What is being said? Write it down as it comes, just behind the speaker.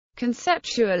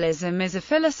Conceptualism is a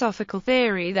philosophical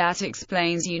theory that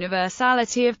explains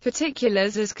universality of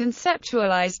particulars as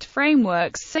conceptualized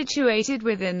frameworks situated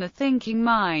within the thinking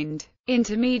mind,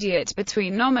 intermediate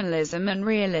between nominalism and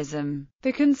realism.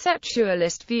 The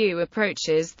conceptualist view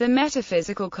approaches the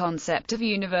metaphysical concept of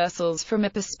universals from a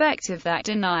perspective that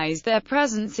denies their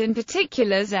presence in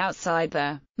particulars outside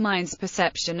the mind's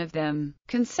perception of them.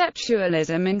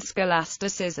 Conceptualism in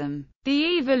scholasticism.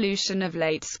 The evolution of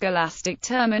late scholastic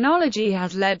terminology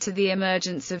has led to the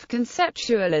emergence of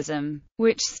conceptualism,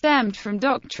 which stemmed from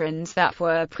doctrines that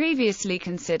were previously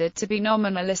considered to be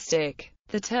nominalistic.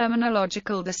 The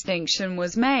terminological distinction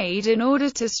was made in order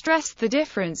to stress the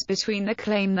difference between the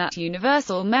claim that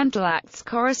universal mental acts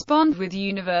correspond with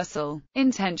universal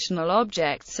intentional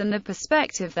objects and the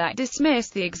perspective that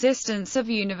dismissed the existence of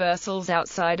universals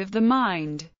outside of the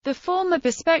mind. The former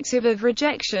perspective of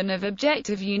rejection of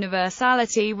objective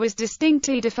universality was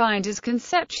distinctly defined as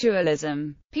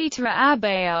conceptualism. Peter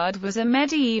Abelard was a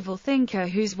medieval thinker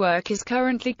whose work is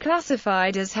currently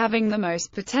classified as having the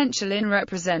most potential in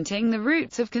representing the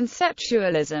roots of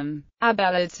conceptualism.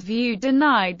 Abelard's view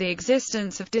denied the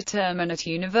existence of determinate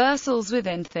universals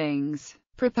within things,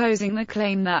 proposing the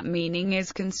claim that meaning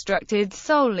is constructed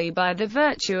solely by the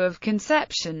virtue of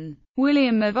conception.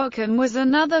 William of Ockham was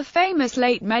another famous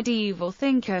late medieval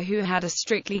thinker who had a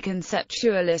strictly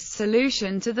conceptualist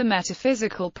solution to the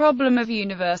metaphysical problem of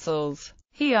universals.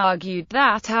 He argued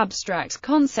that abstract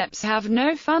concepts have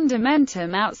no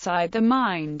fundamentum outside the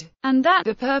mind, and that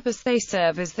the purpose they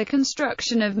serve is the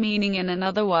construction of meaning in an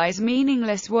otherwise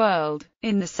meaningless world.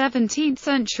 In the 17th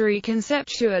century,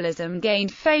 conceptualism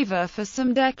gained favor for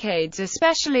some decades,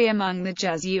 especially among the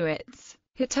Jesuits.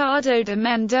 Hurtado de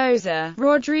Mendoza,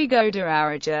 Rodrigo de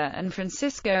Aragon, and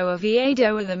Francisco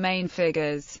Oviedo are the main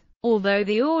figures. Although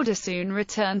the order soon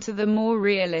returned to the more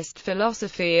realist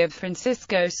philosophy of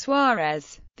Francisco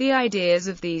Suarez, the ideas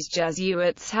of these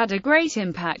Jesuits had a great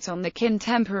impact on the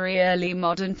contemporary early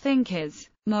modern thinkers.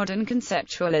 Modern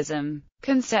conceptualism.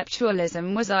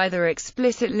 Conceptualism was either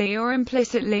explicitly or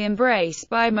implicitly embraced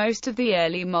by most of the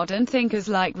early modern thinkers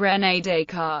like René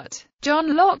Descartes,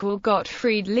 John Locke or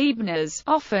Gottfried Leibniz,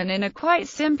 often in a quite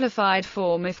simplified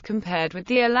form if compared with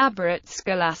the elaborate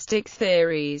scholastic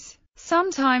theories.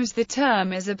 Sometimes the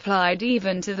term is applied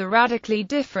even to the radically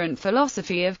different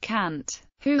philosophy of Kant,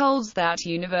 who holds that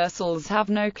universals have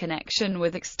no connection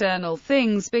with external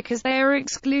things because they are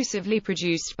exclusively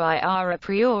produced by our a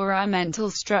priori mental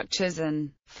structures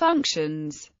and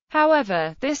functions.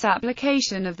 However, this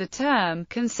application of the term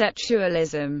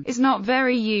conceptualism is not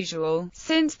very usual,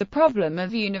 since the problem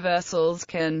of universals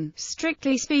can,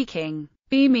 strictly speaking,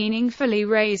 be meaningfully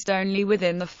raised only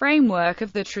within the framework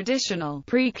of the traditional,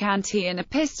 pre-Kantian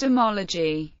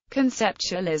epistemology.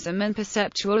 Conceptualism and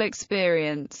perceptual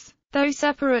experience. Though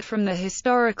separate from the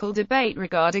historical debate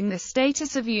regarding the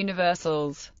status of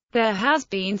universals, there has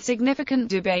been significant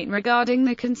debate regarding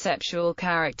the conceptual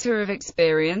character of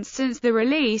experience since the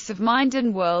release of Mind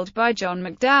and World by John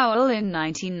McDowell in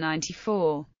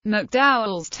 1994.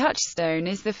 McDowell's touchstone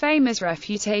is the famous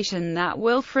refutation that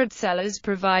Wilfrid Sellars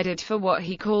provided for what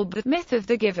he called the myth of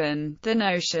the given, the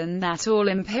notion that all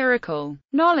empirical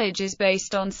knowledge is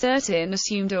based on certain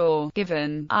assumed or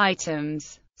given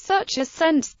items, such as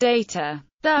sense data.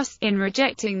 Thus, in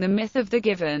rejecting the myth of the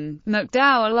given,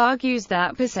 McDowell argues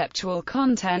that perceptual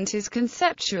content is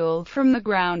conceptual from the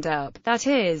ground up, that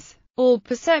is, all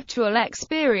perceptual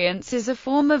experience is a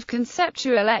form of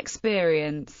conceptual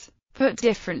experience. Put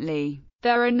differently,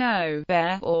 there are no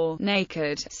bare or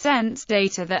naked sense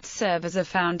data that serve as a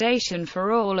foundation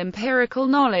for all empirical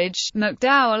knowledge.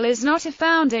 McDowell is not a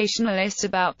foundationalist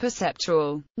about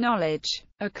perceptual knowledge.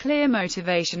 A clear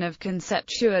motivation of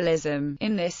conceptualism,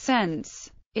 in this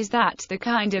sense, is that the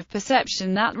kind of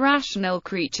perception that rational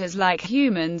creatures like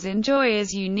humans enjoy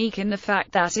is unique in the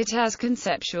fact that it has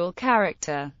conceptual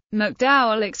character.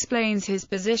 McDowell explains his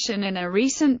position in a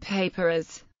recent paper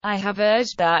as, "I have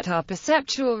urged that our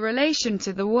perceptual relation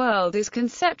to the world is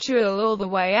conceptual all the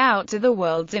way out to the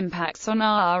world's impacts on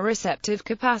our receptive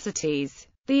capacities.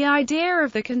 The idea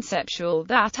of the conceptual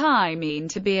that I mean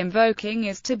to be invoking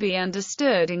is to be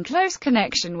understood in close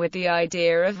connection with the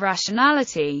idea of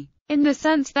rationality, in the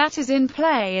sense that is in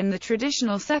play in the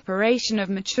traditional separation of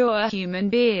mature human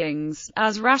beings,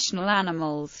 as rational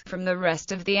animals, from the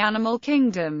rest of the animal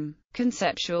kingdom.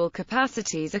 Conceptual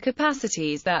capacities are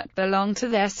capacities that belong to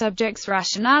their subject's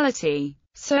rationality."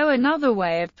 So another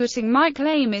way of putting my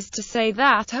claim is to say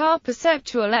that our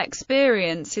perceptual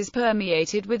experience is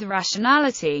permeated with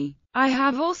rationality. I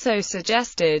have also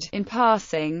suggested, in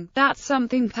passing, that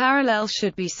something parallel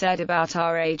should be said about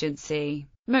our agency.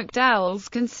 McDowell's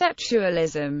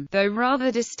conceptualism, though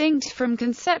rather distinct from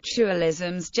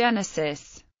conceptualism's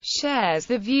genesis, shares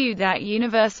the view that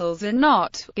universals are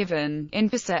not given in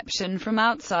perception from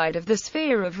outside of the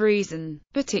sphere of reason.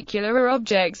 Particular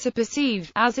objects are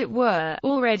perceived, as it were,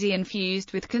 already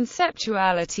infused with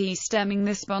conceptuality, stemming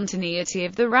the spontaneity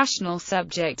of the rational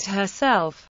subject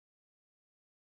herself.